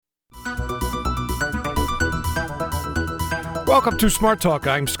Welcome to Smart Talk.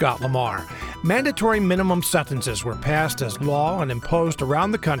 I'm Scott Lamar. Mandatory minimum sentences were passed as law and imposed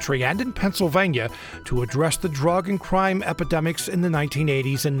around the country and in Pennsylvania to address the drug and crime epidemics in the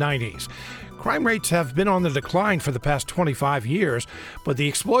 1980s and 90s. Crime rates have been on the decline for the past 25 years, but the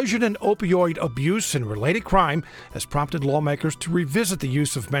explosion in opioid abuse and related crime has prompted lawmakers to revisit the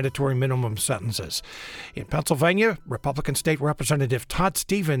use of mandatory minimum sentences. In Pennsylvania, Republican State Representative Todd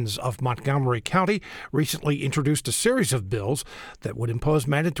Stevens of Montgomery County recently introduced a series of bills that would impose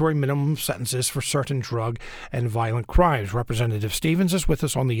mandatory minimum sentences for certain drug and violent crimes. Representative Stevens is with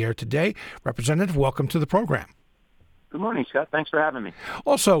us on the air today. Representative, welcome to the program. Good morning, Scott. Thanks for having me.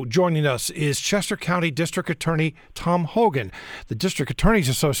 Also joining us is Chester County District Attorney Tom Hogan. The District Attorneys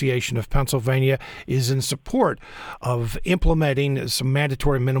Association of Pennsylvania is in support of implementing some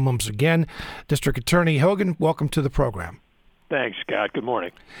mandatory minimums again. District Attorney Hogan, welcome to the program. Thanks, Scott. Good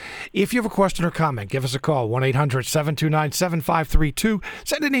morning. If you have a question or comment, give us a call, 1-800-729-7532.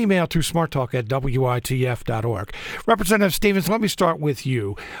 Send an email to smarttalk@witf.org. Representative Stevens, let me start with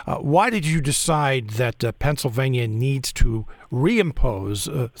you. Why did you decide that Pennsylvania needs to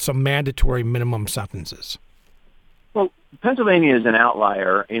reimpose some mandatory minimum sentences? Well, Pennsylvania is an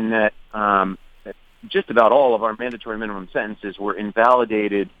outlier in that just about all of our mandatory minimum sentences were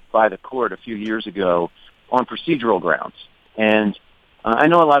invalidated by the court a few years ago on procedural grounds. And I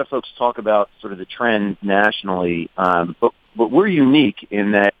know a lot of folks talk about sort of the trend nationally, but we're unique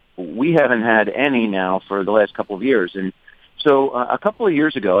in that we haven't had any now for the last couple of years. And so a couple of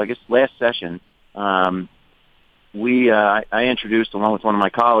years ago, I guess last session, I introduced, along with one of my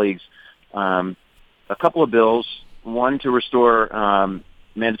colleagues, a couple of bills, one to restore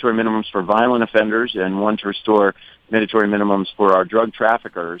mandatory minimums for violent offenders and one to restore mandatory minimums for our drug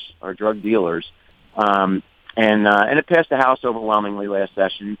traffickers, our drug dealers. And it passed the House overwhelmingly last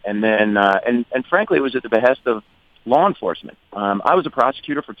session. And then, and frankly, it was at the behest of law enforcement. I was a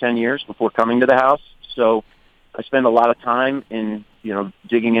prosecutor for 10 years before coming to the House, so I spend a lot of time in,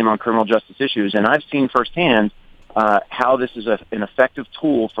 digging in on criminal justice issues. And I've seen firsthand how this is an effective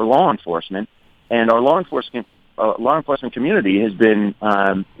tool for law enforcement. And our law enforcement community has been,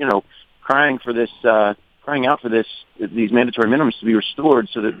 crying out for these mandatory minimums to be restored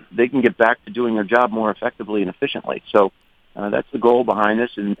so that they can get back to doing their job more effectively and efficiently. So that's the goal behind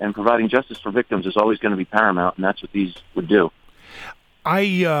this, and providing justice for victims is always going to be paramount, and that's what these would do.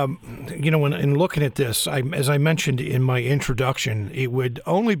 In looking at this, as I mentioned in my introduction, it would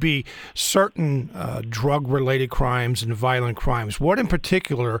only be certain drug-related crimes and violent crimes. What in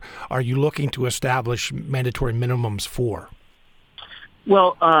particular are you looking to establish mandatory minimums for?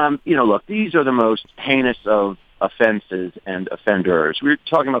 Well, look, these are the most heinous of offenses and offenders. We're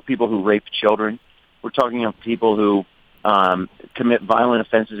talking about people who rape children. We're talking about people who commit violent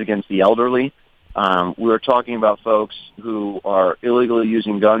offenses against the elderly. We're talking about folks who are illegally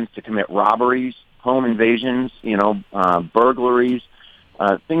using guns to commit robberies, home invasions, burglaries,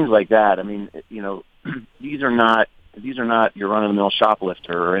 things like that. I mean, these are not your run-of-the-mill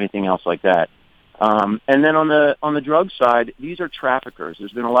shoplifter or anything else like that. And then on the drug side, these are traffickers.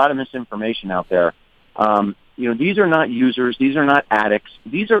 There's been a lot of misinformation out there. These are not users. These are not addicts.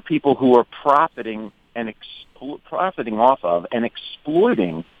 These are people who are profiting off of and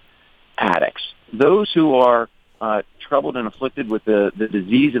exploiting addicts. Those who are troubled and afflicted with the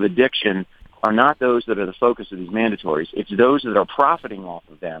disease of addiction are not those that are the focus of these mandatories. It's those that are profiting off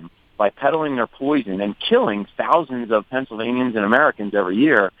of them by peddling their poison and killing thousands of Pennsylvanians and Americans every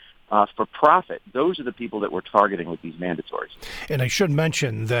year for profit. Those are the people that we're targeting with these mandatories. And I should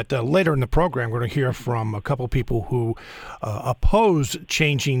mention that later in the program, we're going to hear from a couple of people who oppose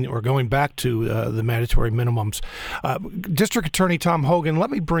changing or going back to the mandatory minimums. District Attorney Tom Hogan, let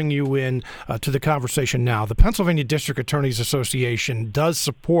me bring you in to the conversation now. The Pennsylvania District Attorneys Association does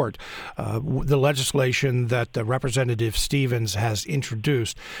support the legislation that Representative Stevens has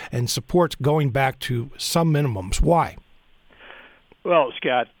introduced and supports going back to some minimums. Why? Well,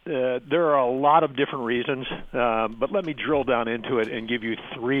 Scott, there are a lot of different reasons, but let me drill down into it and give you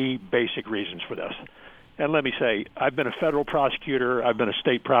three basic reasons for this. And let me say, I've been a federal prosecutor, I've been a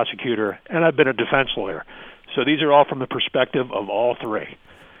state prosecutor, and I've been a defense lawyer. So these are all from the perspective of all three.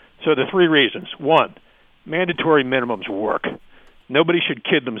 So the three reasons. One, mandatory minimums work. Nobody should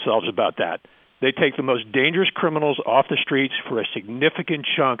kid themselves about that. They take the most dangerous criminals off the streets for a significant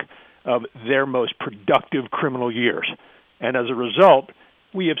chunk of their most productive criminal years. And as a result,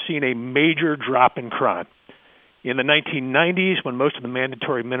 we have seen a major drop in crime. In the 1990s, when most of the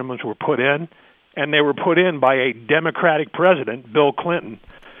mandatory minimums were put in, and they were put in by a Democratic president, Bill Clinton,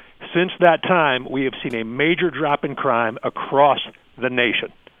 since that time, we have seen a major drop in crime across the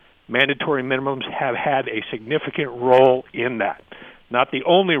nation. mandatory minimums have had a significant role in that. Not the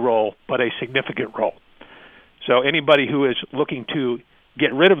only role, but a significant role. So anybody who is looking to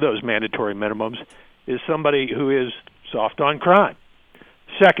get rid of those mandatory minimums is somebody who is soft on crime.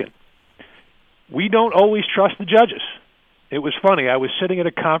 Second, we don't always trust the judges. It was funny. I was sitting at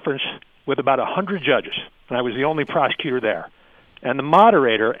a conference with about 100 judges, and I was the only prosecutor there. And the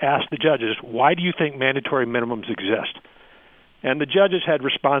moderator asked the judges, why do you think mandatory minimums exist? And the judges had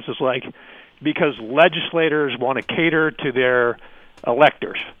responses like, because legislators want to cater to their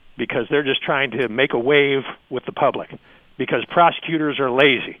electors, because they're just trying to make a wave with the public, because prosecutors are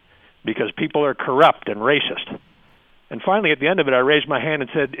lazy, because people are corrupt and racist. And finally, at the end of it, I raised my hand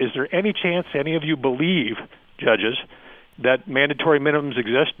and said, is there any chance any of you believe, judges, that mandatory minimums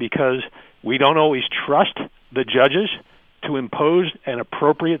exist because we don't always trust the judges to impose an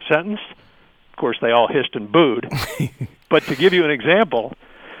appropriate sentence? Of course, they all hissed and booed. But to give you an example,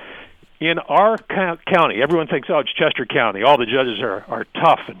 in our county, everyone thinks, oh, it's Chester County. All the judges are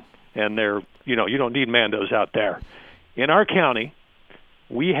tough, and they're, you don't need Mandos out there. In our county,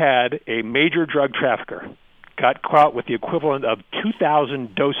 we had a major drug trafficker got caught with the equivalent of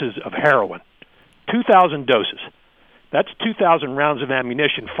 2,000 doses of heroin. 2,000 doses. That's 2,000 rounds of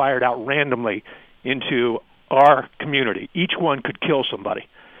ammunition fired out randomly into our community. Each one could kill somebody.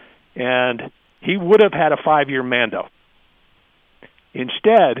 And he would have had a 5-year Mando.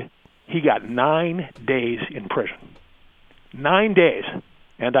 Instead, he got 9 days in prison. 9 days.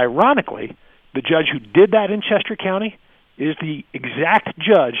 And ironically, the judge who did that in Chester County is the exact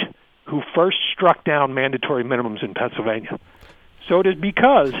judge who first struck down mandatory minimums in Pennsylvania. So it is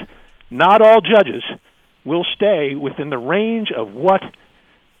because not all judges will stay within the range of what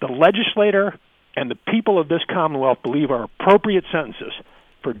the legislator and the people of this Commonwealth believe are appropriate sentences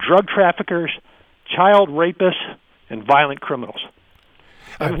for drug traffickers, child rapists, and violent criminals.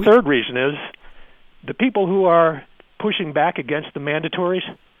 And the third reason is the people who are pushing back against the mandatories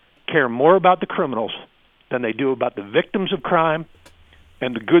care more about the criminals than they do about the victims of crime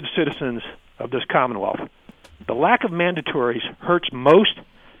and the good citizens of this Commonwealth. The lack of mandatories hurts most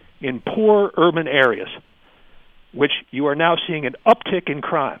in poor urban areas, which you are now seeing an uptick in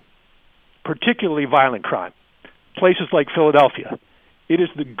crime, particularly violent crime. Places like Philadelphia. It is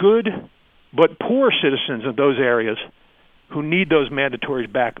the good but poor citizens of those areas who need those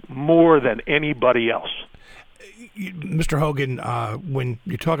mandatories back more than anybody else. Mr. Hogan, when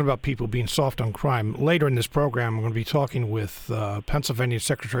you're talking about people being soft on crime, later in this program, I'm going to be talking with Pennsylvania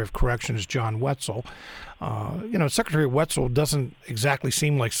Secretary of Corrections, John Wetzel. Secretary Wetzel doesn't exactly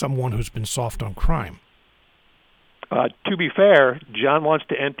seem like someone who's been soft on crime. To be fair, John wants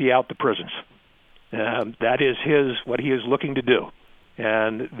to empty out the prisons. That is what he is looking to do.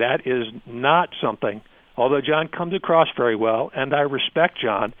 And that is not something, although John comes across very well, and I respect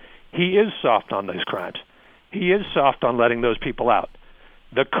John, he is soft on those crimes. He is soft on letting those people out.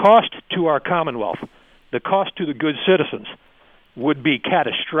 The cost to our Commonwealth, the cost to the good citizens, would be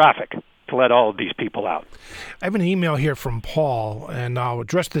catastrophic to let all of these people out. I have an email here from Paul, and I'll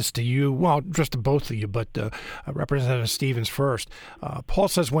address this to you. Well, I'll address to both of you, but Representative Stevens first. Paul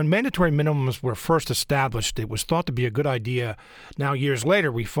says, when mandatory minimums were first established, it was thought to be a good idea. Now, years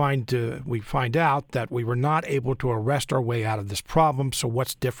later, we find out that we were not able to arrest our way out of this problem. So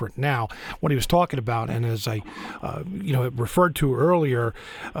what's different now? What he was talking about, and as I referred to earlier,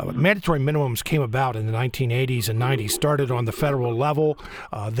 mandatory minimums came about in the 1980s and 90s, started on the federal level,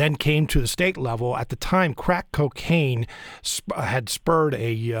 then came to the state level. At the time, crack cocaine had spurred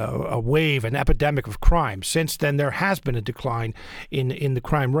a wave, an epidemic of crime. Since then, there has been a decline in the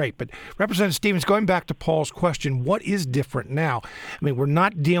crime rate. But Representative Stevens, going back to Paul's question, what is different now? I mean, we're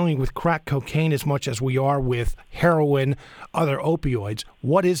not dealing with crack cocaine as much as we are with heroin, other opioids.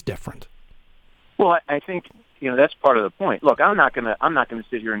 What is different? Well, I think that's part of the point. Look, I'm not gonna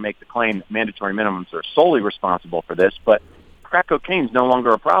sit here and make the claim that mandatory minimums are solely responsible for this, but crack cocaine is no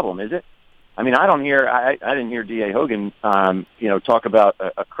longer a problem, is it? I mean, I didn't hear D.A. Hogan, talk about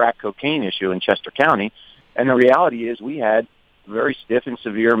a crack cocaine issue in Chester County, and the reality is we had very stiff and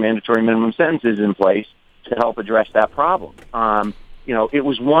severe mandatory minimum sentences in place to help address that problem. It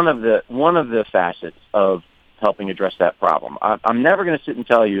was one of the facets of helping address that problem. I'm never going to sit and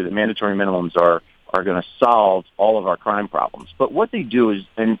tell you that mandatory minimums are going to solve all of our crime problems, but what they do is,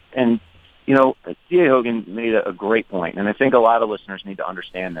 and D.A. Hogan made a great point, and I think a lot of listeners need to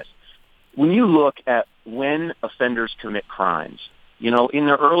understand this. When you look at when offenders commit crimes, in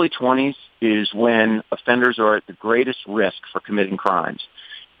their early 20s is when offenders are at the greatest risk for committing crimes.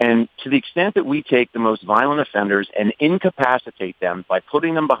 And to the extent that we take the most violent offenders and incapacitate them by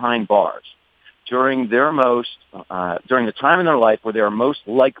putting them behind bars, during during the time in their life where they are most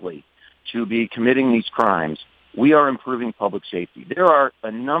likely to be committing these crimes, we are improving public safety. There are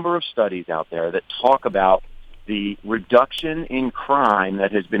a number of studies out there that talk about the reduction in crime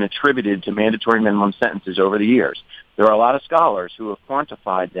that has been attributed to mandatory minimum sentences over the years. There are a lot of scholars who have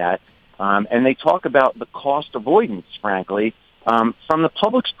quantified that, and they talk about the cost avoidance, frankly, from the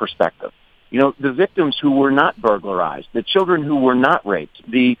public's perspective. You know, the victims who were not burglarized, the children who were not raped,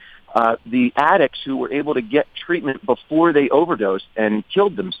 the addicts who were able to get treatment before they overdosed and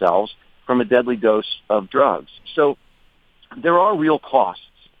killed themselves from a deadly dose of drugs. So there are real costs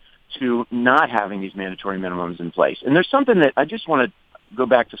to not having these mandatory minimums in place. And there's something that I just want to go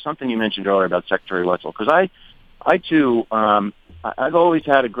back to something you mentioned earlier about Secretary Wetzel, because I too, I've always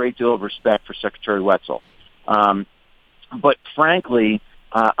had a great deal of respect for Secretary Wetzel. But frankly,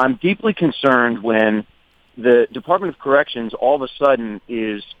 I'm deeply concerned when the Department of Corrections all of a sudden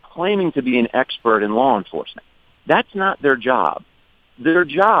is claiming to be an expert in law enforcement. That's not their job. Their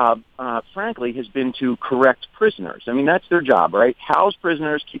job, frankly, has been to correct prisoners. I mean, that's their job, right? House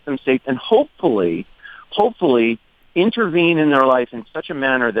prisoners, keep them safe, and hopefully intervene in their life in such a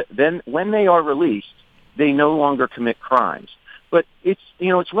manner that then when they are released, they no longer commit crimes. But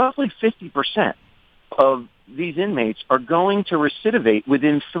it's roughly 50% of these inmates are going to recidivate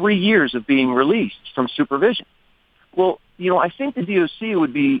within 3 years of being released from supervision. Well, I think the DOC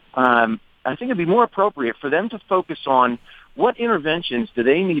would be, I think it'd be more appropriate for them to focus on what interventions do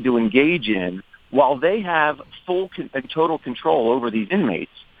they need to engage in while they have full and total control over these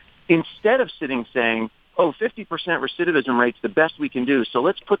inmates, instead of sitting saying, 50% recidivism rate's the best we can do, so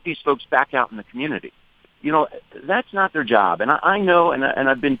let's put these folks back out in the community. That's not their job. And I know, and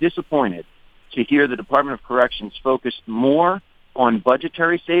I've been disappointed to hear the Department of Corrections focus more on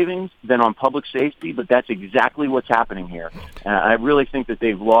budgetary savings than on public safety, but that's exactly what's happening here. I really think that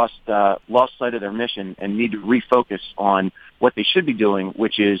they've lost sight of their mission and need to refocus on what they should be doing,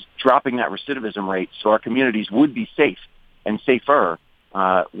 which is dropping that recidivism rate so our communities would be safe and safer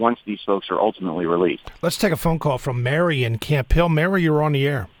once these folks are ultimately released. Let's take a phone call from Mary in Camp Hill. Mary, you're on the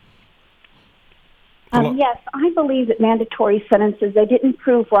air. Yes, I believe that mandatory sentences, they didn't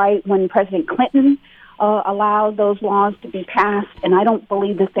prove right when President Clinton allowed those laws to be passed, and I don't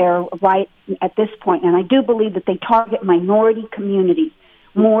believe that they're right at this point. And I do believe that they target minority communities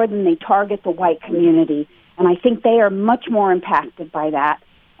more than they target the white community. And I think they are much more impacted by that.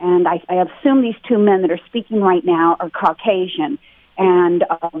 And I assume these two men that are speaking right now are Caucasian. And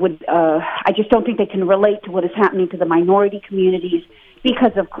I just don't think they can relate to what is happening to the minority communities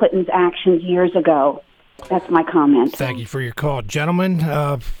because of Clinton's actions years ago. That's my comment. Thank you for your call. Gentlemen,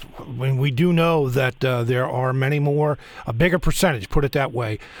 when we do know that there are many more, a bigger percentage, put it that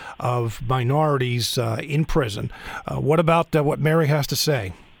way, of minorities in prison, what about what Mary has to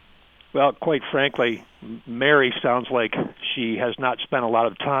say? Well, quite frankly, Mary sounds like she has not spent a lot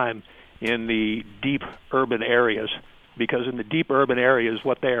of time in the deep urban areas, because in the deep urban areas,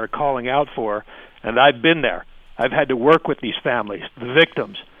 what they are calling out for, and I've been there, I've had to work with these families, the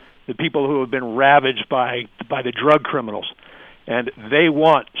victims, the people who have been ravaged by the drug criminals, and they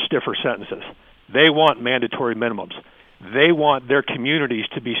want stiffer sentences. They want mandatory minimums. They want their communities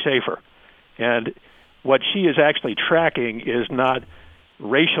to be safer. And what she is actually tracking is not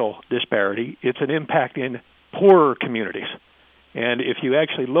racial disparity. It's an impact in poorer communities. And if you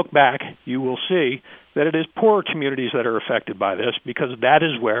actually look back, you will see that it is poorer communities that are affected by this, because that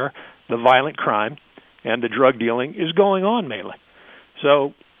is where the violent crime and the drug dealing is going on mainly.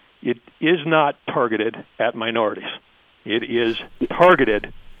 So it is not targeted at minorities. It is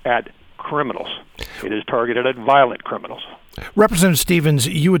targeted at criminals. It is targeted at violent criminals. Representative Stevens,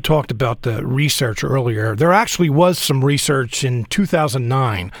 you had talked about the research earlier. There actually was some research in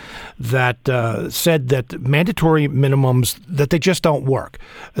 2009 that said that mandatory minimums, that they just don't work,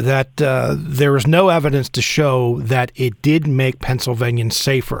 that there is no evidence to show that it did make Pennsylvanians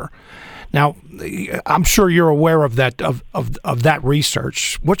safer. Now, I'm sure you're aware of that of that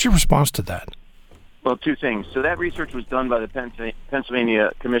research. What's your response to that? Well, two things. So that research was done by the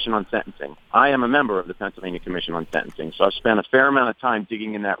Pennsylvania Commission on Sentencing. I am a member of the Pennsylvania Commission on Sentencing, so I've spent a fair amount of time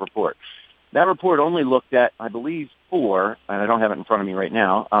digging in that report. That report only looked at, I believe, 4, and I don't have it in front of me right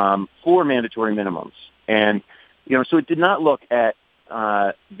now, 4 mandatory minimums. And, so it did not look at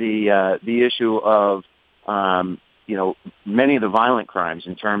the issue of, many of the violent crimes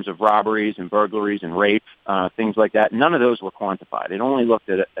in terms of robberies and burglaries and rape, things like that. None of those were quantified. It only looked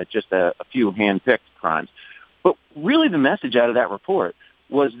at just a few hand-picked crimes. But really the message out of that report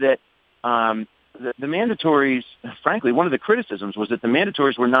was that the mandatories, frankly, one of the criticisms was that the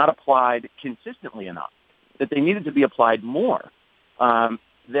mandatories were not applied consistently enough, that they needed to be applied more.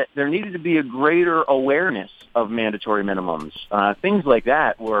 that there needed to be a greater awareness of mandatory minimums. Things like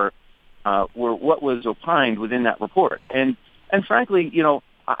that were what was opined within that report. And frankly,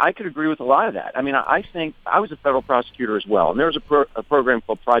 I could agree with a lot of that. I mean, I think I was a federal prosecutor as well, and there was a program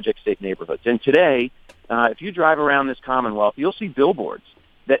called Project Safe Neighborhoods. And today, if you drive around this Commonwealth, you'll see billboards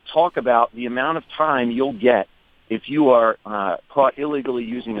that talk about the amount of time you'll get if you are caught illegally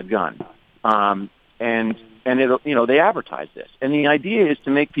using a gun. And it'll, they advertise this. And the idea is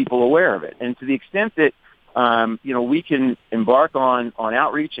to make people aware of it. And to the extent that, we can embark on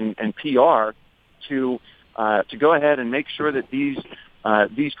outreach and PR to go ahead and make sure that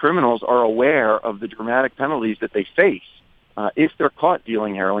these criminals are aware of the dramatic penalties that they face if they're caught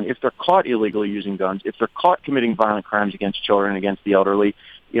dealing heroin, if they're caught illegally using guns, if they're caught committing violent crimes against children, against the elderly,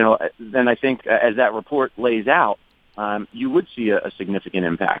 then I think as that report lays out, you would see a significant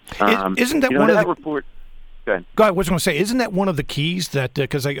impact. Isn't that one of the report? Go ahead. I was going to say, isn't that one of the keys that,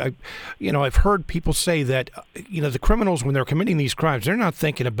 because I've heard people say that, the criminals, when they're committing these crimes, they're not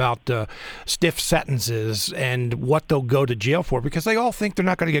thinking about stiff sentences and what they'll go to jail for because they all think they're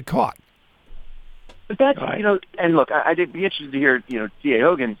not going to get caught. But that's, and look, I'd be interested to hear, DA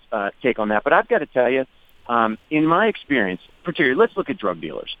Hogan's take on that. But I've got to tell you, in my experience, particularly, let's look at drug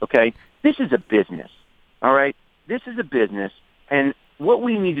dealers, okay? This is a business, all right? This is a business, and what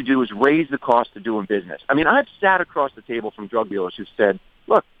we need to do is raise the cost of doing business. I mean, I've sat across the table from drug dealers who said,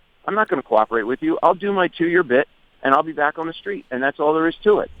 look, I'm not going to cooperate with you. I'll do my 2-year bit, and I'll be back on the street, and that's all there is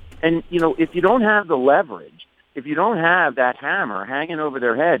to it. And, if you don't have the leverage, if you don't have that hammer hanging over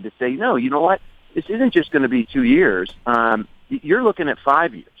their head to say, no, you know what, this isn't just going to be 2 years. You're looking at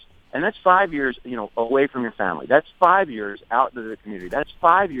 5 years. And that's 5 years, away from your family. That's 5 years out into the community. That's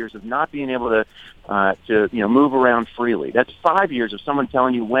 5 years of not being able to move around freely. That's 5 years of someone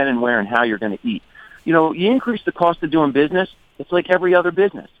telling you when and where and how you're going to eat. You increase the cost of doing business. It's like every other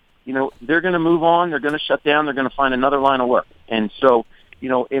business. They're going to move on. They're going to shut down. They're going to find another line of work. And so,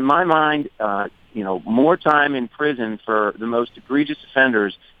 in my mind, more time in prison for the most egregious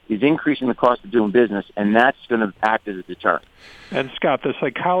offenders is increasing the cost of doing business, and that's going to act as a deterrent. And, Scott, the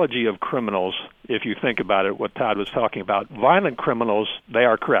psychology of criminals, if you think about it, what Todd was talking about, violent criminals, they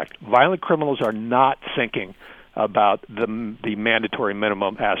are correct. Violent criminals are not thinking about the mandatory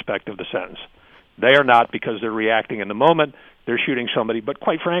minimum aspect of the sentence. They are not, because they're reacting in the moment. They're shooting somebody. But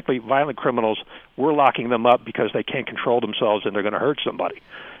quite frankly, violent criminals, we're locking them up because they can't control themselves and they're going to hurt somebody.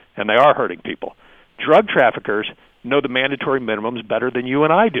 And they are hurting people. Drug traffickers know the mandatory minimums better than you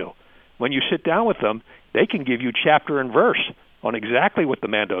and I do. When you sit down with them, they can give you chapter and verse on exactly what the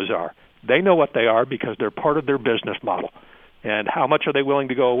mandos are. They know what they are because they're part of their business model. And how much are they willing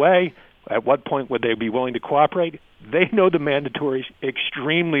to go away? At what point would they be willing to cooperate? They know the mandatories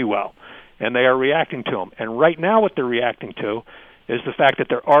extremely well, and they are reacting to them. And right now what they're reacting to is the fact that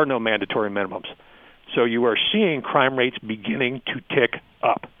there are no mandatory minimums. So you are seeing crime rates beginning to tick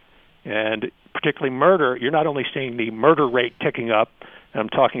up. And particularly murder, you're not only seeing the murder rate ticking up, and I'm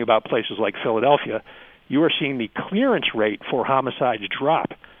talking about places like Philadelphia, you are seeing the clearance rate for homicides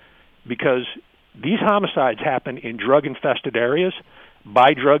drop because these homicides happen in drug-infested areas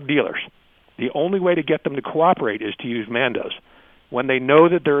by drug dealers. The only way to get them to cooperate is to use mandos. When they know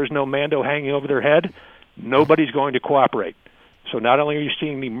that there is no mando hanging over their head, nobody's going to cooperate. So not only are you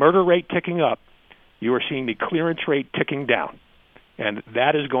seeing the murder rate ticking up, you are seeing the clearance rate ticking down. And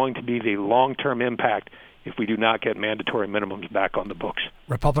that is going to be the long-term impact if we do not get mandatory minimums back on the books.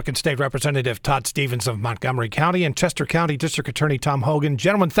 Republican State Representative Todd Stevens of Montgomery County and Chester County District Attorney Tom Hogan.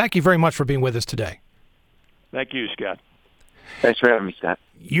 Gentlemen, thank you very much for being with us today. Thank you, Scott. Thanks for having me, Scott.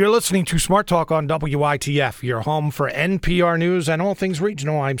 You're listening to Smart Talk on WITF, your home for NPR News and all things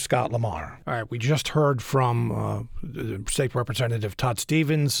regional. I'm Scott Lamar. All right, we just heard from State Representative Todd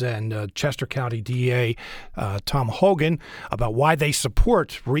Stevens and Chester County DA Tom Hogan about why they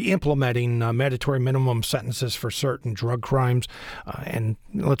support re-implementing mandatory minimum sentences for certain drug crimes. And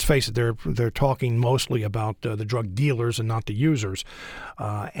let's face it, they're talking mostly about the drug dealers and not the users,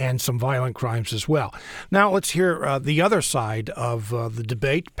 and some violent crimes as well. Now let's hear the other side of the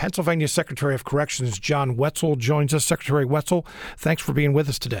debate. Pennsylvania Secretary of Corrections John Wetzel joins us. Secretary Wetzel, thanks for being with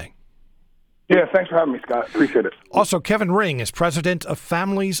us today. Yeah, thanks for having me, Scott. Appreciate it. Also, Kevin Ring is president of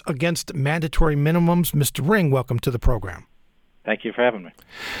Families Against Mandatory Minimums. Mr. Ring, welcome to the program. Thank you for having me.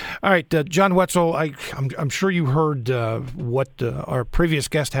 All right, John Wetzel, I'm sure you heard what our previous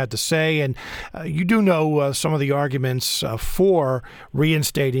guest had to say, and you do know some of the arguments for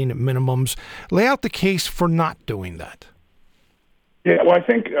reinstating minimums. Lay out the case for not doing that. Yeah, well, I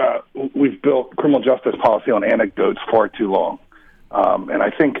think we've built criminal justice policy on anecdotes far too long. And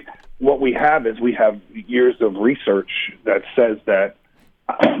I think what we have is we have years of research that says that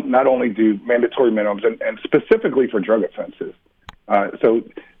not only do mandatory minimums, and specifically for drug offenses. So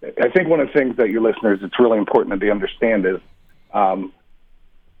I think one of the things that your listeners, it's really important that they understand is,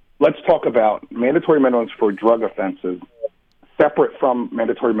 let's talk about mandatory minimums for drug offenses separate from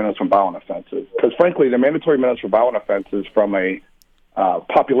mandatory minimums from violent offenses. Because frankly, the mandatory minimums for violent offenses from a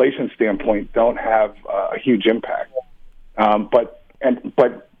population standpoint don't have a huge impact. But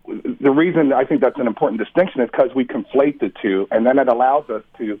the reason I think that's an important distinction is because we conflate the two, and then it allows us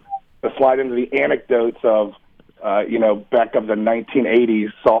to slide into the anecdotes of, back of the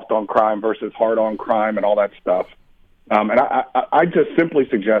 1980s, soft on crime versus hard on crime and all that stuff. And I just simply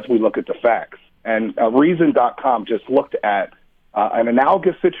suggest we look at the facts. And Reason.com just looked at an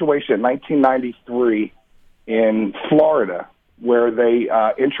analogous situation in 1993 in Florida where they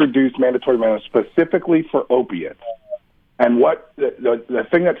introduced mandatory minimums specifically for opiates. And what the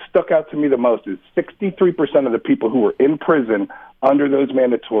thing that stuck out to me the most is 63% of the people who were in prison under those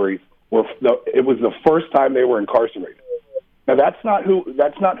mandatories it was the first time they were incarcerated. Now that's not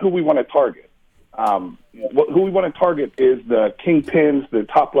who we want to target. Who we want to target is the kingpins, the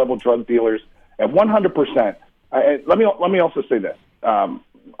top level drug dealers, and 100%. Let me also say this.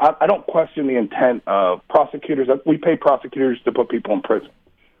 I don't question the intent of prosecutors. We pay prosecutors to put people in prison,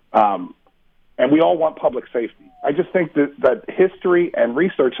 and we all want public safety. I just think that history and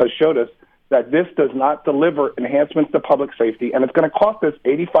research has showed us that this does not deliver enhancements to public safety, and it's going to cost us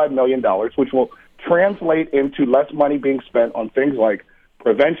 $85 million, which will translate into less money being spent on things like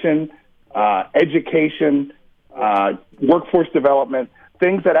prevention, education, workforce development,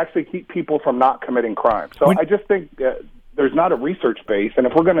 things that actually keep people from not committing crime. So I just think there's not a research base, and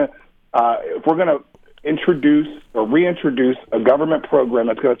if we're going to introduce or reintroduce a government program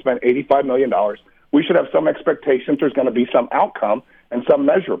that's going to spend $85 million, we should have some expectations there's going to be some outcome and some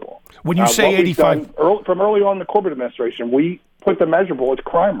measurable. When you say 85... From early on in the Corbett administration, we put the measurable as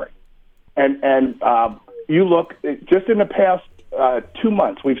crime rate. And you look, just in the past 2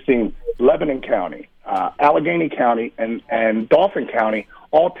 months, we've seen Lebanon County, Allegheny County, and Dauphin County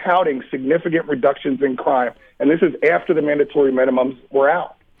all touting significant reductions in crime, and this is after the mandatory minimums were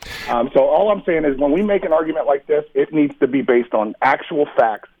out. So all I'm saying is when we make an argument like this, it needs to be based on actual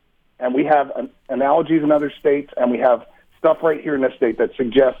facts, and we have analogies in other states, and we have stuff right here in this state that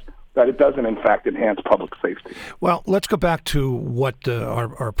suggests that it doesn't, in fact, enhance public safety. Well, let's go back to what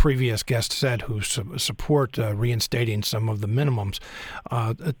our previous guest said, who support reinstating some of the minimums.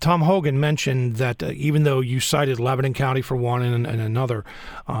 Tom Hogan mentioned that even though you cited Lebanon County for one and another,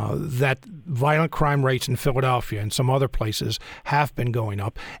 that violent crime rates in Philadelphia and some other places have been going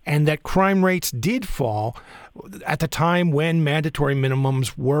up, and that crime rates did fall at the time when mandatory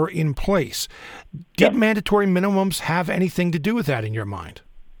minimums were in place. Did mandatory minimums have anything to do with that in your mind?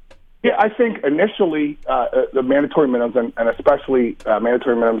 Yeah, I think initially the mandatory minimums, and especially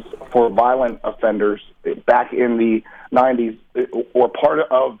mandatory minimums for violent offenders back in the 90s, were part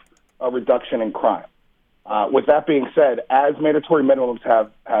of a reduction in crime. With that being said, as mandatory minimums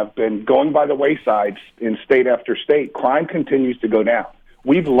have been going by the wayside in state after state, crime continues to go down.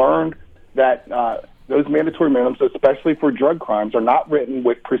 We've learned that those mandatory minimums, especially for drug crimes, are not written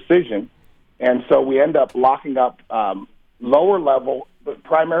with precision, and so we end up locking up lower level, but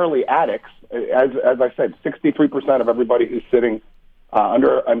primarily addicts. As I said, 63% of everybody who's sitting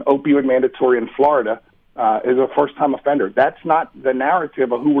under an opioid mandatory in Florida is a first-time offender. That's not the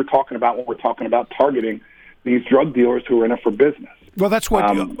narrative of who we're talking about when we're talking about targeting these drug dealers who are in it for business. Well, that's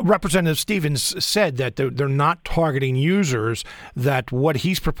what Representative Stevens said, that they're not targeting users, that what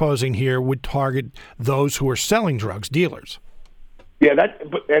he's proposing here would target those who are selling drugs, dealers. Yeah, that's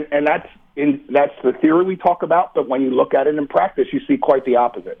the theory we talk about, but when you look at it in practice, you see quite the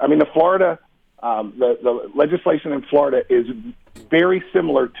opposite. I mean, the legislation in Florida is very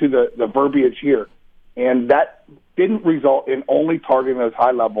similar to the verbiage here, and that didn't result in only targeting those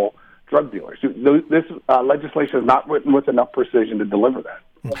high-level drug dealers. This legislation is not written with enough precision to deliver that.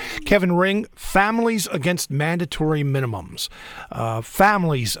 Kevin Ring, families against mandatory minimums.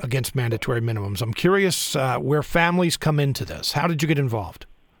 Families against mandatory minimums. I'm curious where families come into this. How did you get involved?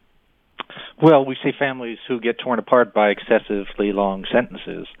 Well, we see families who get torn apart by excessively long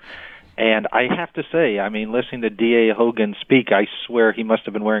sentences. And I have to say, I mean, listening to D.A. Hogan speak, I swear he must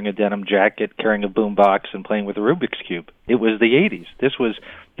have been wearing a denim jacket, carrying a boombox, and playing with a Rubik's Cube. It was the 80s.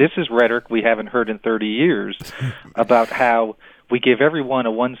 This is rhetoric we haven't heard in 30 years about how we give everyone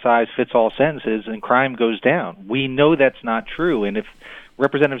a one-size-fits-all sentences and crime goes down. We know that's not true, and if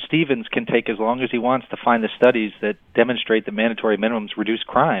Representative Stevens can take as long as he wants to find the studies that demonstrate that mandatory minimums reduce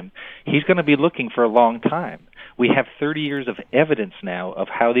crime, he's going to be looking for a long time. We have 30 years of evidence now of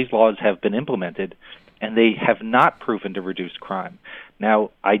how these laws have been implemented, and they have not proven to reduce crime.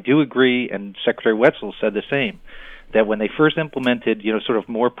 Now, I do agree, and Secretary Wetzel said the same, that when they first implemented, sort of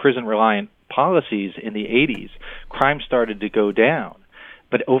more prison-reliant policies in the 80s, crime started to go down.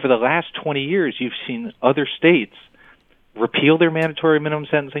 But over the last 20 years, you've seen other states repeal their mandatory minimum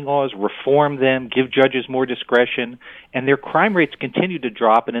sentencing laws, reform them, give judges more discretion, and their crime rates continue to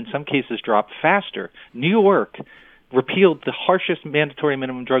drop, and in some cases drop faster. New York repealed the harshest mandatory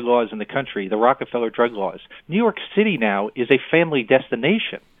minimum drug laws in the country, the Rockefeller drug laws. New York City now is a family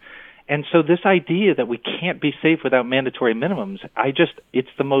destination. And so this idea that we can't be safe without mandatory minimums, it's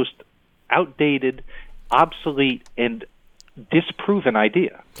the most outdated, obsolete, and disproven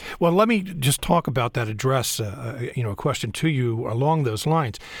idea. Well, let me just talk about that, address a question to you along those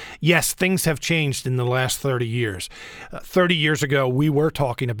lines. Yes, things have changed in the last 30 years. 30 years ago, we were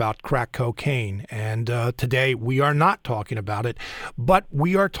talking about crack cocaine, and today we are not talking about it, but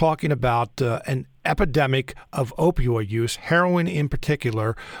we are talking about an epidemic of opioid use, heroin in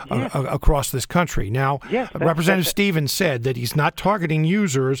particular, across this country. Now, Representative Stevens said that he's not targeting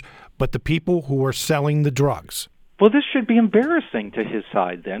users, but the people who are selling the drugs. Well, this should be embarrassing to his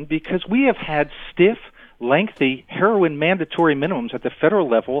side then, because we have had stiff, lengthy heroin mandatory minimums at the federal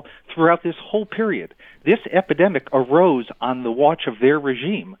level throughout this whole period. This epidemic arose on the watch of their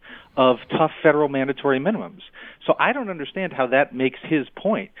regime of tough federal mandatory minimums. So I don't understand how that makes his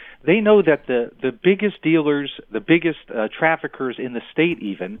point. They know that the biggest dealers, the biggest traffickers in the state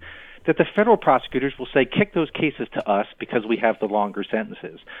even, that the federal prosecutors will say, kick those cases to us because we have the longer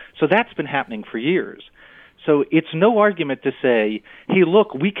sentences. So that's been happening for years. So it's no argument to say, hey,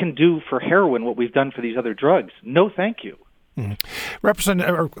 look, we can do for heroin what we've done for these other drugs. No, thank you.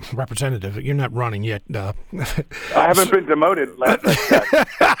 Mm-hmm. Representative, you're not running yet. I haven't been demoted.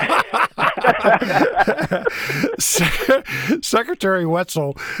 Secretary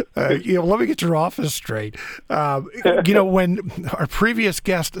Wetzel, let me get your office straight. When our previous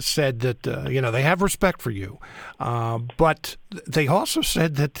guest said that, they have respect for you, but they also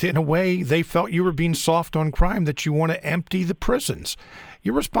said that in a way they felt you were being soft on crime, that you want to empty the prisons.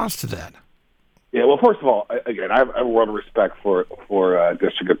 Your response to that? Yeah, well, first of all, again, I have a lot of respect for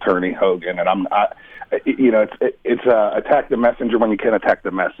District Attorney Hogan, and it's attack the messenger when you can't attack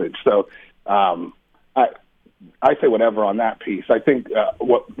the message. So I say whatever on that piece. I think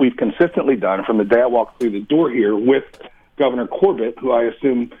what we've consistently done from the day I walked through the door here with Governor Corbett, who I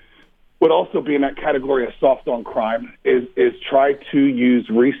assume would also be in that category of soft on crime, is try to use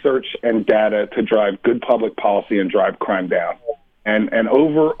research and data to drive good public policy and drive crime down. And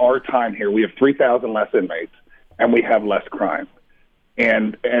over our time here, we have 3,000 less inmates, and we have less crime.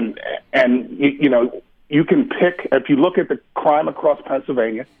 And you can pick, if you look at the crime across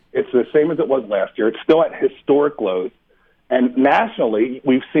Pennsylvania, it's the same as it was last year. It's still at historic lows. And nationally,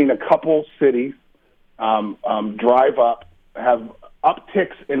 we've seen a couple cities drive up, have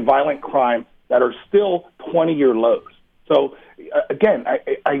upticks in violent crime that are still 20-year lows. So, again,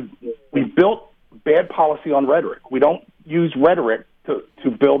 we built bad policy on rhetoric. We don't use rhetoric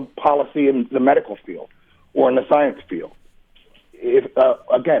to build policy in the medical field or in the science field.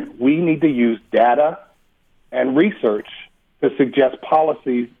 Again, we need to use data and research to suggest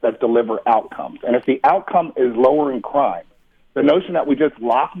policies that deliver outcomes. And if the outcome is lowering crime, the notion that we just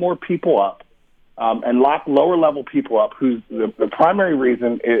lock more people up and lock lower-level people up whose the primary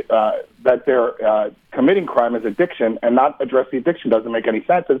reason that they're committing crime is addiction and not address the addiction doesn't make any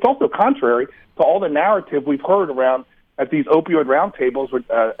sense. And it's also contrary to all the narrative we've heard around at these opioid roundtables.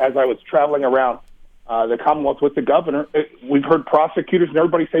 As I was traveling around the Commonwealth with the governor, we've heard prosecutors and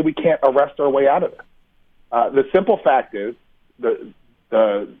everybody say we can't arrest our way out of it. The simple fact is the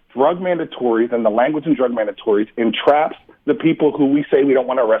drug mandatories and the language in drug mandatories entraps the people who we say we don't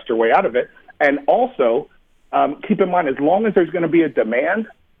want to arrest our way out of it. And also, keep in mind, as long as there's going to be a demand,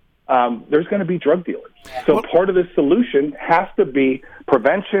 there's going to be drug dealers. So part of the solution has to be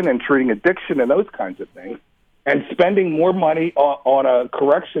prevention and treating addiction and those kinds of things. And spending more money on a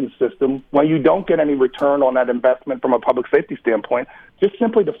correction system when you don't get any return on that investment from a public safety standpoint just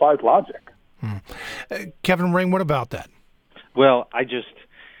simply defies logic. Kevin Ring, what about that? Well,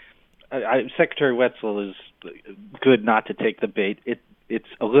 Secretary Wetzel is good not to take the bait. It's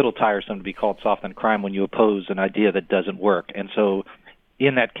a little tiresome to be called soft on crime when you oppose an idea that doesn't work. And so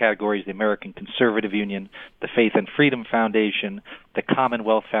in that category is the American Conservative Union, the Faith and Freedom Foundation, the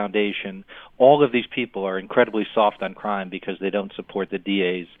Commonwealth Foundation. All of these people are incredibly soft on crime because they don't support the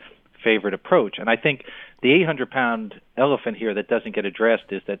DA's favorite approach. And I think the 800-pound elephant here that doesn't get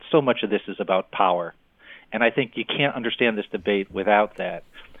addressed is that so much of this is about power. And I think you can't understand this debate without that.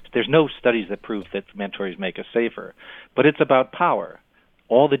 There's no studies that prove that mandatories make us safer, but it's about power.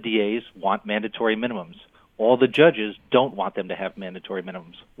 All the DAs want mandatory minimums. all the judges don't want them to have mandatory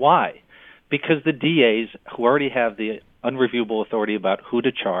minimums. Why? Because the DAs, who already have the unreviewable authority about who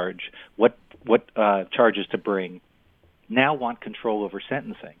to charge, what charges to bring, now want control over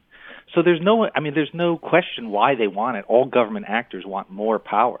sentencing. So there's no question why they want it. All government actors want more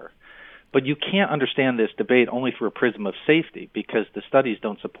power. But you can't understand this debate only through a prism of safety, because the studies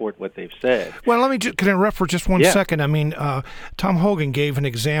don't support what they've said. Well, can I interrupt for just one second? I mean, Tom Hogan gave an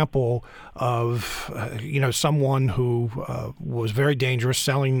example of, someone who was very dangerous,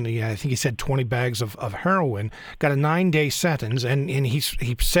 selling, I think he said 20 bags of heroin, got a 9-day sentence, and he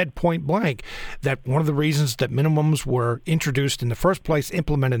said point blank that one of the reasons that minimums were introduced in the first place,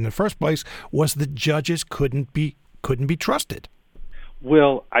 implemented in the first place, was that judges couldn't be trusted.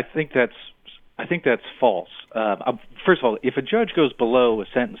 Well, I think that's false. First of all, if a judge goes below a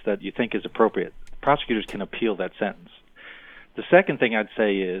sentence that you think is appropriate, prosecutors can appeal that sentence. The second thing I'd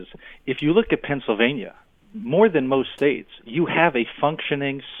say is, if you look at Pennsylvania, more than most states, you have a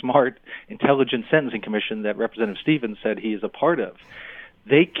functioning, smart, intelligent sentencing commission that Representative Stevens said he is a part of.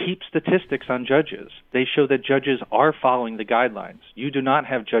 They keep statistics on judges. They show that judges are following the guidelines. You do not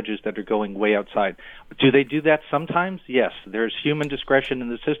have judges that are going way outside. Do they do that sometimes? Yes. There's human discretion in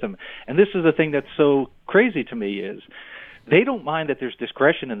the system. And this is the thing that's so crazy to me is they don't mind that there's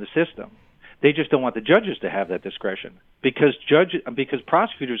discretion in the system. They just don't want the judges to have that discretion because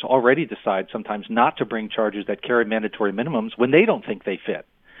prosecutors already decide sometimes not to bring charges that carry mandatory minimums when they don't think they fit.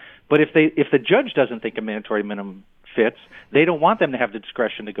 But if the judge doesn't think a mandatory minimum fits, they don't want them to have the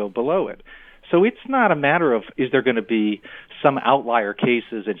discretion to go below it. So it's not a matter of is there going to be some outlier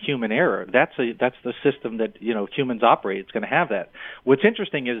cases and human error. That's the system that humans operate. It's going to have that. What's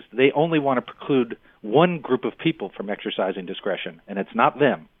interesting is they only want to preclude one group of people from exercising discretion, and it's not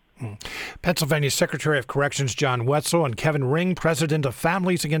them. Pennsylvania Secretary of Corrections John Wetzel and Kevin Ring, President of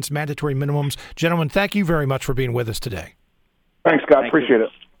Families Against Mandatory Minimums. Gentlemen, thank you very much for being with us today. Thanks, Scott. Appreciate it.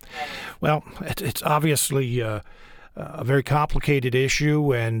 Well, it's obviously a very complicated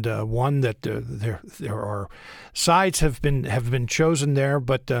issue, and one that there are sides have been chosen there.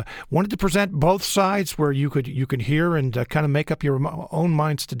 But wanted to present both sides where you could hear and kind of make up your own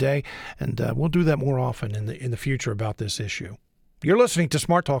minds today, and we'll do that more often in the future about this issue. You're listening to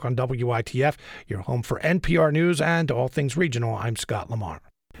Smart Talk on WITF, your home for NPR News and all things regional. I'm Scott Lamar.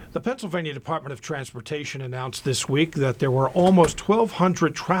 The Pennsylvania Department of Transportation announced this week that there were almost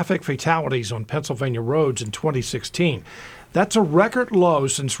 1,200 traffic fatalities on Pennsylvania roads in 2016. That's a record low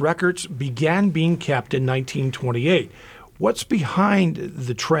since records began being kept in 1928. What's behind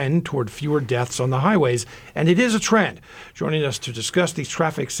the trend toward fewer deaths on the highways? And it is a trend. Joining us to discuss these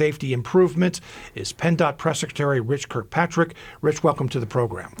traffic safety improvements is PennDOT Press Secretary Rich Kirkpatrick. Rich, welcome to the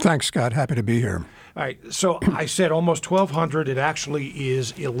program. Thanks, Scott. Happy to be here. All right. So I said almost 1,200. It actually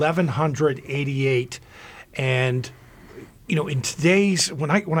is 1,188. And, in today's, when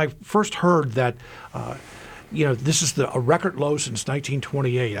I first heard that, this is a record low since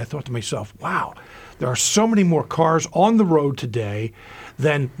 1928, I thought to myself, wow, there are so many more cars on the road today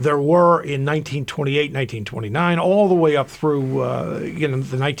than there were in 1928, 1929, all the way up through,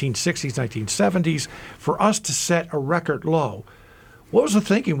 the 1960s, 1970s, for us to set a record low. What was the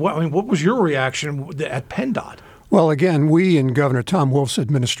thinking? What was your reaction at PennDOT? Well, again, we in Governor Tom Wolf's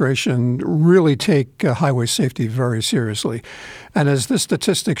administration really take highway safety very seriously. And as this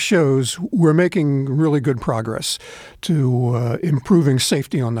statistic shows, we're making really good progress to improving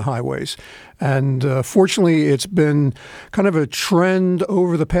safety on the highways. And fortunately, it's been kind of a trend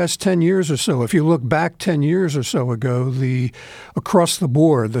over the past 10 years or so. If you look back 10 years or so ago, across the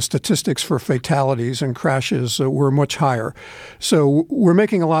board, the statistics for fatalities and crashes were much higher. So we're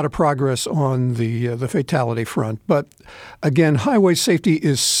making a lot of progress on the fatality front. But again, highway safety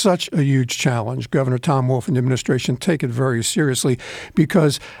is such a huge challenge. Governor Tom Wolf and the administration take it very seriously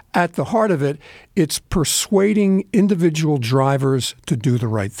because at the heart of it, it's persuading individual drivers to do the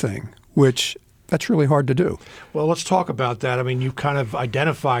right thing, which that's really hard to do. Well, let's talk about that. I mean, you kind of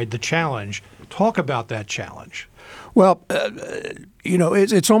identified the challenge. Talk about that challenge. Well,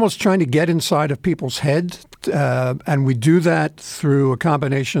 it's almost trying to get inside of people's heads, and we do that through a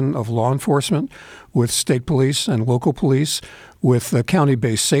combination of law enforcement with state police and local police, with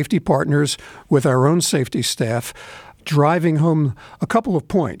county-based safety partners, with our own safety staff, driving home a couple of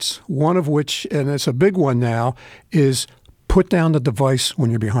points, one of which, and it's a big one now, is put down the device when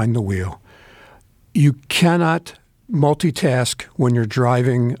you're behind the wheel. You cannot multitask when you're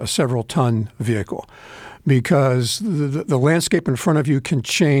driving a several-ton vehicle because the landscape in front of you can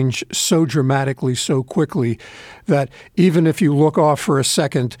change so dramatically, so quickly that even if you look off for a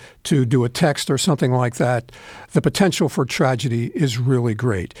second to do a text or something like that, the potential for tragedy is really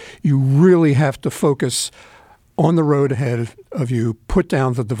great. You really have to focus on the road ahead of you, put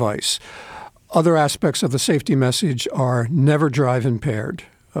down the device. Other aspects of the safety message are never drive impaired,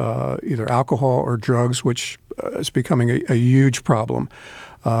 either alcohol or drugs, which is becoming a huge problem.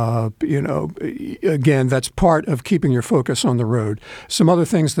 Again, that's part of keeping your focus on the road. Some other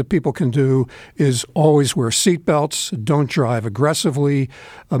things that people can do is always wear seatbelts, don't drive aggressively,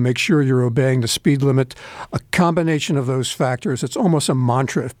 make sure you're obeying the speed limit. A combination of those factors, it's almost a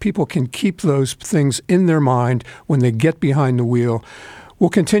mantra. If people can keep those things in their mind when they get behind the wheel,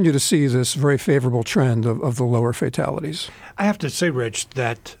 we'll continue to see this very favorable trend of the lower fatalities. I have to say, Rich,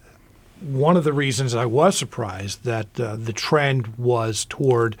 that one of the reasons I was surprised that the trend was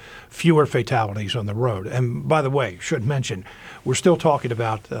toward fewer fatalities on the road. And by the way, should mention, we're still talking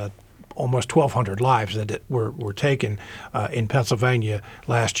about almost 1,200 lives that were taken in Pennsylvania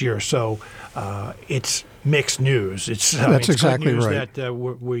last year. So it's mixed news. That's exactly good news right. That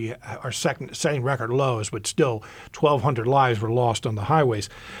we are setting record lows, but still 1,200 lives were lost on the highways.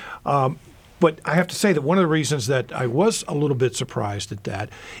 But I have to say that one of the reasons that I was a little bit surprised at that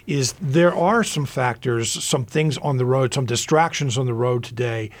is there are some factors, some things on the road, some distractions on the road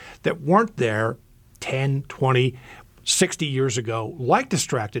today that weren't there 10, 20, 60 years ago, like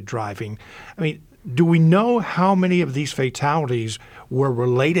distracted driving. I mean, do we know how many of these fatalities were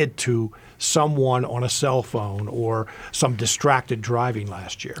related to someone on a cell phone or some distracted driving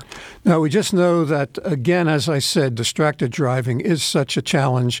last year? No, we just know that, again, as I said, distracted driving is such a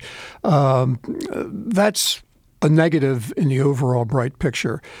challenge. That's a negative in the overall bright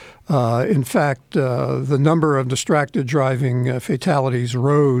picture. In fact, the number of distracted driving fatalities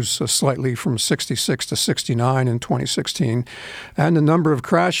rose slightly from 66 to 69 in 2016. And the number of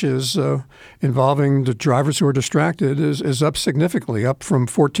crashes involving the drivers who are distracted is up significantly, up from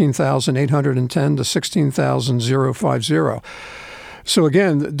 14,810 to 16,050. So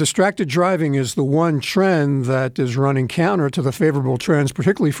again, distracted driving is the one trend that is running counter to the favorable trends,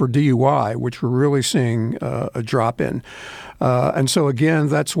 particularly for DUI, which we're really seeing a drop in. And so again,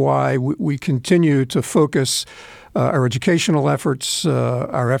 that's why we continue to focus our educational efforts,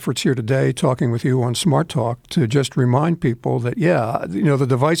 our efforts here today, talking with you on Smart Talk, to just remind people that, the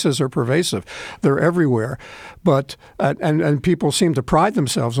devices are pervasive. They're everywhere. But and people seem to pride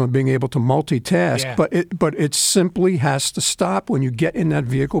themselves on being able to multitask. Yeah. But it simply has to stop when you get in that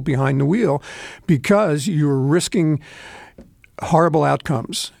vehicle behind the wheel, because you're risking horrible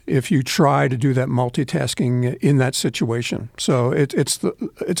outcomes if you try to do that multitasking in that situation. So it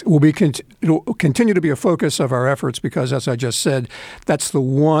will continue to be a focus of our efforts, because, as I just said, that's the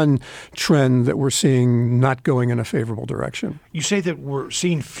one trend that we're seeing not going in a favorable direction. You say that we're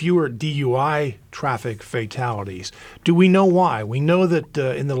seeing fewer DUI traffic fatalities. Do we know why? We know that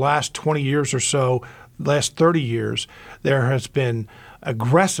in the last 20 years or so, last 30 years, there has been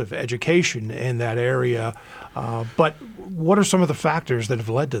aggressive education in that area. But what are some of the factors that have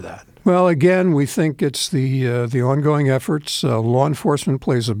led to that? Well, again, we think it's the ongoing efforts. Law enforcement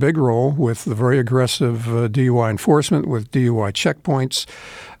plays a big role with the very aggressive DUI enforcement, with DUI checkpoints,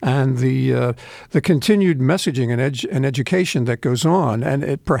 and the continued messaging and education that goes on.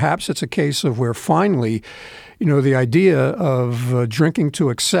 And perhaps it's a case of where finally, the idea of drinking to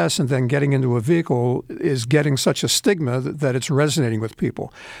excess and then getting into a vehicle is getting such a stigma that it's resonating with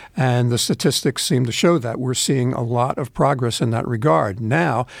people. And the statistics seem to show that. We're seeing a lot of progress in that regard.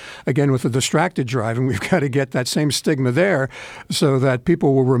 Now, again, with the distracted driving, we've got to get that same stigma there so that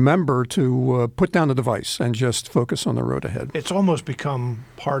people will remember to put down the device and just focus on the road ahead. It's almost become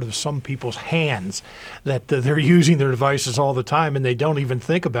part of some people's hands that they're using their devices all the time, and they don't even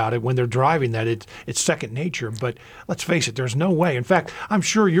think about it when they're driving, that it's second nature. But let's face it, there's no way. In fact, I'm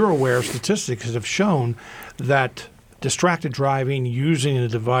sure you're aware of statistics that have shown that distracted driving, using a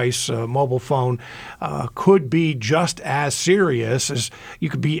device, a mobile phone, could be just as serious as you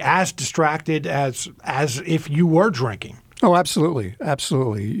could be as distracted as if you were drinking. Oh, absolutely.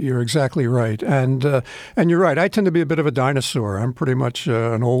 Absolutely. You're exactly right. And you're right. I tend to be a bit of a dinosaur. I'm pretty much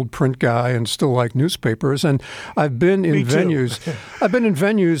an old print guy and still like newspapers. And I've been in venues. I've been in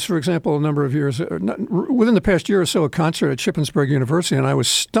venues, for example, a number of years, within the past year or so, a concert at Shippensburg University, and I was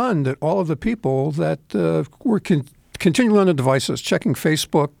stunned at all of the people that were continually on the devices, checking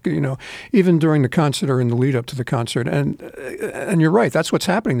Facebook, even during the concert or in the lead up to the concert. And you're right, that's what's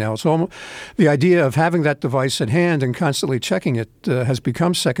happening now. It's almost the idea of having that device at hand and constantly checking it has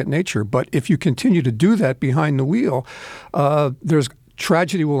become second nature. But if you continue to do that behind the wheel, there's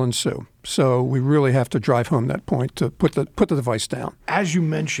tragedy will ensue. So we really have to drive home that point to put the device down. As you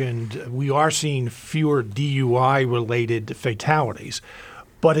mentioned, we are seeing fewer DUI-related fatalities.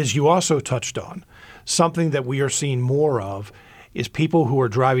 But as you also touched on, something that we are seeing more of is people who are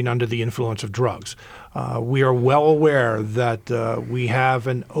driving under the influence of drugs. We are well aware that we have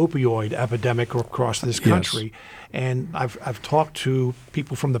an opioid epidemic across this country. Yes. And I've talked to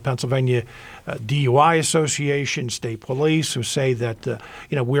people from the Pennsylvania DUI Association, state police, who say that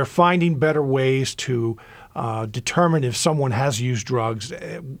we're finding better ways to determine if someone has used drugs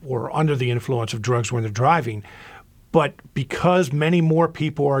or under the influence of drugs when they're driving. But because many more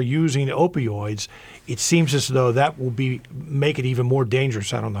people are using opioids, it seems as though that will make it even more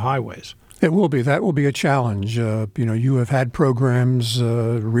dangerous out on the highways. It will be. That will be a challenge. You have had programs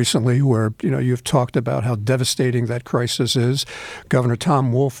recently where, you've talked about how devastating that crisis is. Governor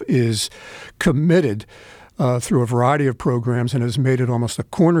Tom Wolf is committed through a variety of programs and has made it almost a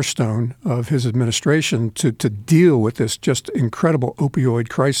cornerstone of his administration to deal with this just incredible opioid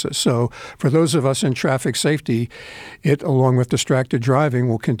crisis. So for those of us in traffic safety, it, along with distracted driving,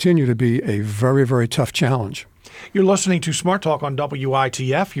 will continue to be a very, very tough challenge. You're listening to Smart Talk on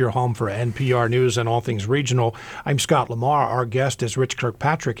WITF, your home for NPR News and all things regional. I'm Scott Lamar. Our guest is Rich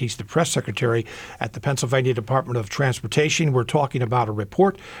Kirkpatrick. He's the press secretary at the Pennsylvania Department of Transportation. We're talking about a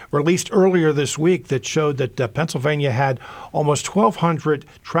report released earlier this week that showed that Pennsylvania had almost 1,200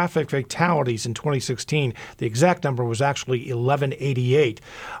 traffic fatalities in 2016. The exact number was actually 1,188.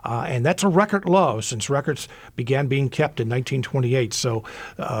 And that's a record low since records began being kept in 1928. So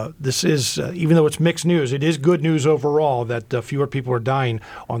this is, even though it's mixed news, it is good news overall that fewer people are dying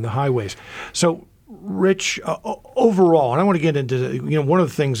on the highways. So, Rich, overall, and I want to get into, one of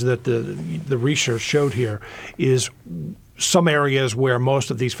the things that the research showed here is some areas where most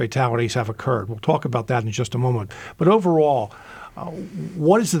of these fatalities have occurred. We'll talk about that in just a moment. But overall,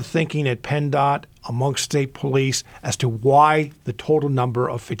 what is the thinking at PennDOT amongst state police as to why the total number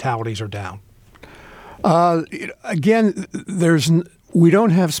of fatalities are down? Again, we don't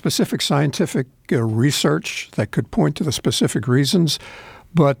have specific scientific research that could point to the specific reasons.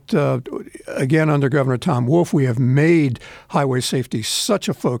 But again, under Governor Tom Wolf, we have made highway safety such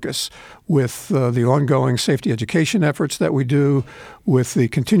a focus with the ongoing safety education efforts that we do, with the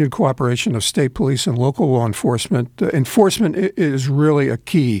continued cooperation of state police and local law enforcement. Enforcement is really a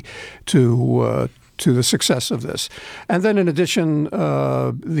key to the success of this. And then in addition,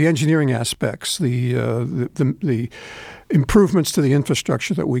 the engineering aspects, the improvements to the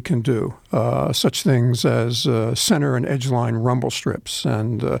infrastructure that we can do, such things as center and edge line rumble strips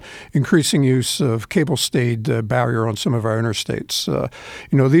and increasing use of cable-stayed barrier on some of our interstates.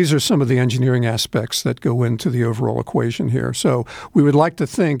 These are some of the engineering aspects that go into the overall equation here. So we would like to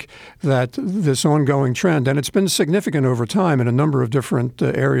think that this ongoing trend, and it's been significant over time in a number of different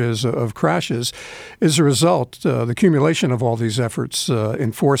areas of crashes, is a result, the accumulation of all these efforts,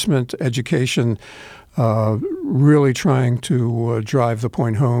 enforcement, education, really trying to drive the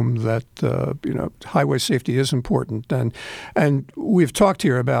point home that highway safety is important, and we've talked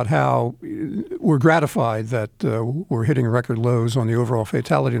here about how we're gratified that we're hitting record lows on the overall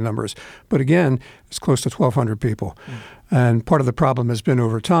fatality numbers. But again, it's close to 1,200 people, and part of the problem has been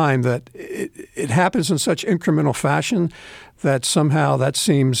over time that it happens in such incremental fashion that somehow that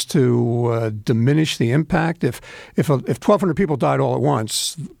seems to diminish the impact. If 1,200 people died all at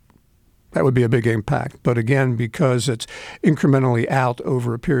once, that would be a big impact. But again, because it's incrementally out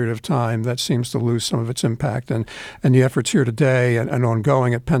over a period of time, that seems to lose some of its impact. And the efforts here today and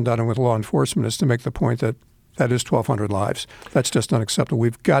ongoing at PennDOT and with law enforcement is to make the point that is 1,200 lives. That's just unacceptable.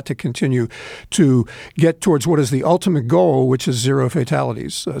 We've got to continue to get towards what is the ultimate goal, which is zero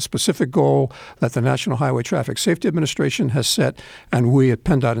fatalities, a specific goal that the National Highway Traffic Safety Administration has set, and we at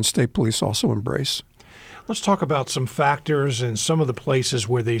PennDOT and State Police also embrace. Let's talk about some factors and some of the places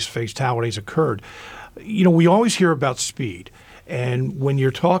where these fatalities occurred. We always hear about speed. And when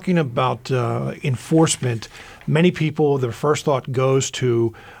you're talking about enforcement, many people, their first thought goes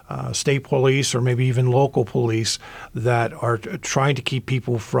to state police or maybe even local police that are trying to keep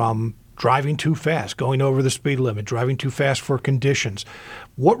people from driving too fast, going over the speed limit, driving too fast for conditions.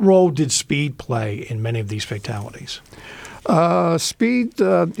 What role did speed play in many of these fatalities? Speed,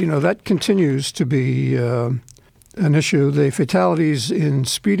 that continues to be an issue. The fatalities in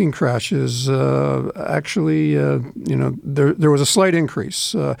speeding crashes, actually, there was a slight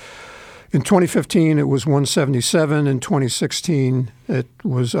increase. In 2015, it was 177. In 2016, it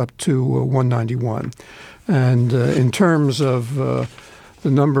was up to 191. And in terms of the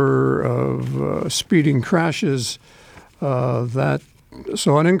number of speeding crashes, that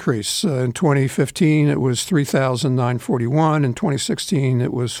saw an increase. In 2015, it was 3,941. In 2016,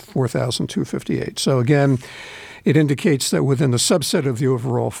 it was 4,258. So again, it indicates that within the subset of the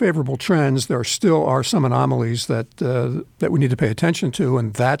overall favorable trends, there still are some anomalies that we need to pay attention to,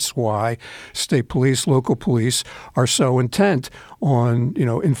 and that's why state police, local police are so intent on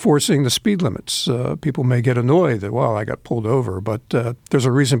enforcing the speed limits. People may get annoyed that, well, I got pulled over, but there's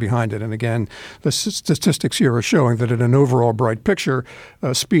a reason behind it. And again, the statistics here are showing that in an overall bright picture,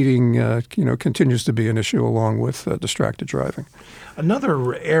 speeding continues to be an issue along with distracted driving.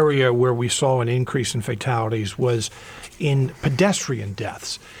 Another area where we saw an increase in fatalities was in pedestrian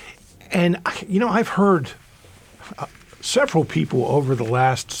deaths. And, I've heard several people over the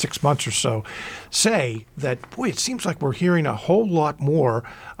last 6 months or so say that, boy, it seems like we're hearing a whole lot more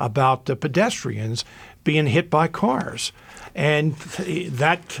about the pedestrians being hit by cars. And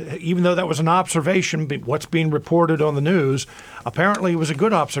that, even though that was an observation, what's being reported on the news, apparently it was a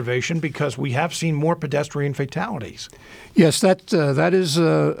good observation because we have seen more pedestrian fatalities. Yes, that is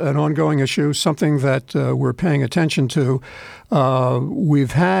an ongoing issue, something that we're paying attention to.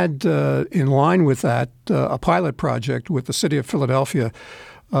 We've had, in line with that, a pilot project with the city of Philadelphia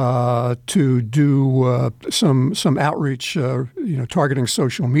to do some outreach, targeting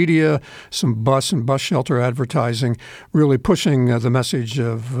social media, some bus and bus shelter advertising, really pushing the message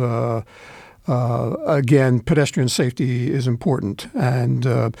of again, pedestrian safety is important. And,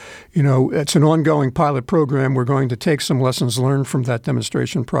 it's an ongoing pilot program. We're going to take some lessons learned from that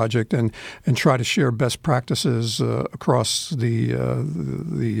demonstration project and try to share best practices across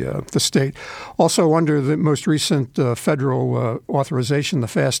the state. Also, under the most recent federal authorization, the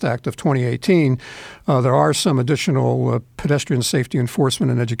FAST Act of 2018, there are some additional pedestrian safety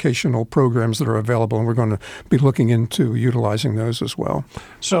enforcement and educational programs that are available, and we're going to be looking into utilizing those as well.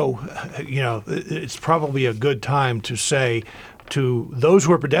 So, it's probably a good time to say to those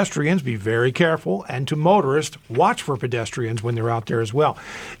who are pedestrians, be very careful, and to motorists, watch for pedestrians when they're out there as well.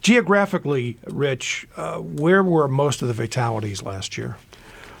 Geographically, Rich, where were most of the fatalities last year?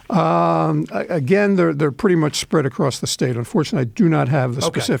 Again, they're pretty much spread across the state. Unfortunately, I do not have the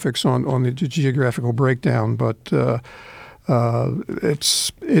specifics on the geographical breakdown, but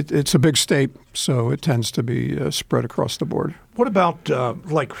it's a big state, so it tends to be spread across the board. What about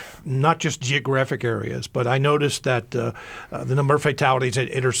not just geographic areas, but I noticed that the number of fatalities at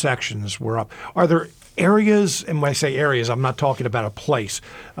intersections were up. Are there areas, and when I say areas, I'm not talking about a place,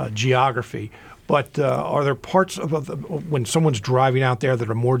 geography, but are there parts of when someone's driving out there that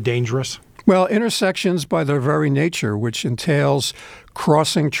are more dangerous? Well, intersections by their very nature, which entails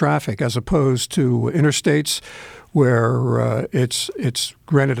crossing traffic as opposed to interstates where it's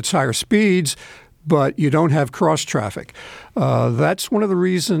granted it's higher speeds, but you don't have cross traffic. That's one of the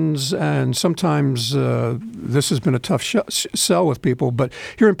reasons, and sometimes this has been a tough sell with people, but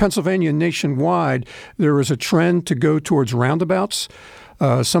here in Pennsylvania and nationwide, there is a trend to go towards roundabouts.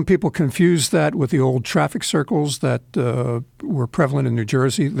 Some people confuse that with the old traffic circles that were prevalent in New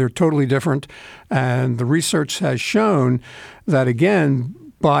Jersey. They're totally different, and the research has shown that,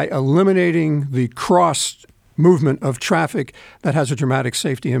 again, by eliminating the cross movement of traffic, that has a dramatic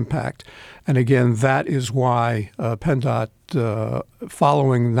safety impact. And again, that is why PennDOT,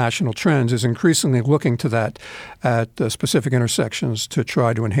 following national trends, is increasingly looking to that at specific intersections to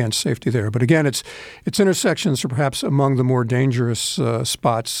try to enhance safety there. But again, it's intersections are perhaps among the more dangerous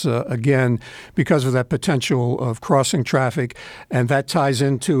spots, again, because of that potential of crossing traffic. And that ties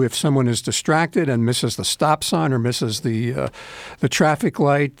into if someone is distracted and misses the stop sign or misses the traffic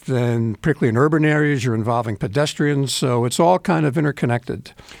light, then particularly in urban areas, you're involving pedestrians. So it's all kind of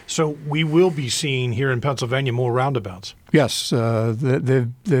interconnected. So we will be seeing here in Pennsylvania more roundabouts. Yes,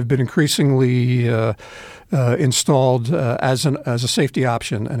 they've been increasingly installed as a safety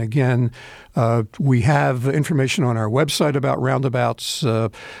option. And again, we have information on our website about roundabouts,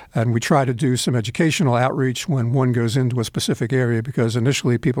 and we try to do some educational outreach when one goes into a specific area, because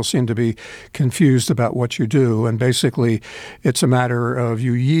initially people seem to be confused about what you do. And basically, it's a matter of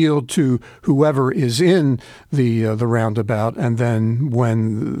you yield to whoever is in the roundabout, and then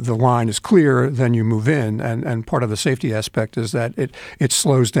when the line is clear, then you move in. And part of the safety aspect is that it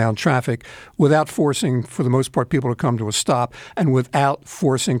slows down traffic without forcing, for the most part, people to come to a stop, and without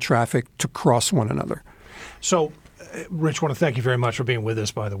forcing traffic to cross one another. So, Rich, I want to thank you very much for being with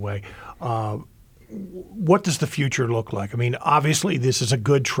us, by the way. What does the future look like? I mean, obviously, this is a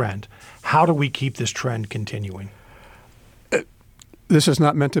good trend. How do we keep this trend continuing? This is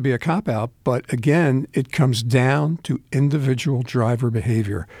not meant to be a cop-out, but again, it comes down to individual driver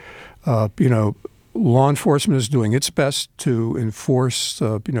behavior. Law enforcement is doing its best to enforce,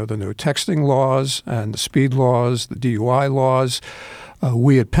 the no texting laws and the speed laws, the DUI laws.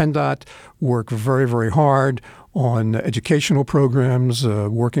 We at PennDOT work very, very hard on educational programs,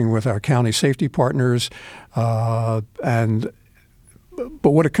 working with our county safety partners, but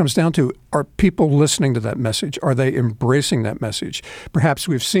what it comes down to, are people listening to that message? Are they embracing that message? Perhaps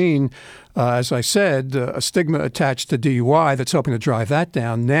we've seen, as I said, a stigma attached to DUI that's helping to drive that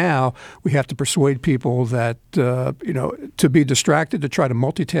down. Now we have to persuade people that, to be distracted, to try to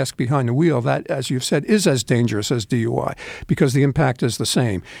multitask behind the wheel, that, as you've said, is as dangerous as DUI because the impact is the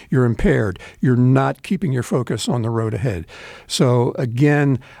same. You're impaired. You're not keeping your focus on the road ahead. So,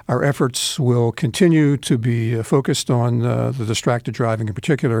 again, our efforts will continue to be focused on the distracted driving in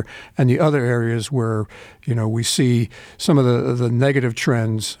particular, and the other areas where, we see some of the negative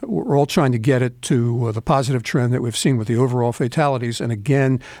trends. We're all trying to get it to the positive trend that we've seen with the overall fatalities, and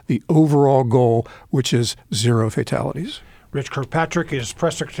again, the overall goal, which is 0 fatalities. Rich Kirkpatrick is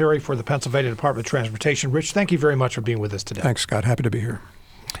Press Secretary for the Pennsylvania Department of Transportation. Rich, thank you very much for being with us today. Thanks, Scott. Happy to be here.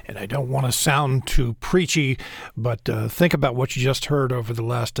 And I don't want to sound too preachy, but think about what you just heard over the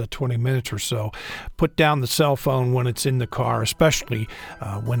last 20 minutes or so. Put down the cell phone when it's in the car, especially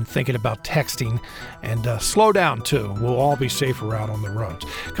when thinking about texting, and slow down, too. We'll all be safer out on the roads.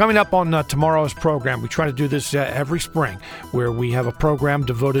 Coming up on tomorrow's program, we try to do this every spring, where we have a program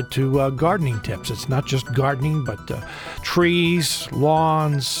devoted to gardening tips. It's not just gardening, but trees,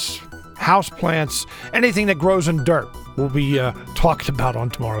 lawns, houseplants, anything that grows in dirt will be talked about on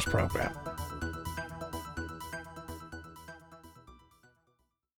tomorrow's program.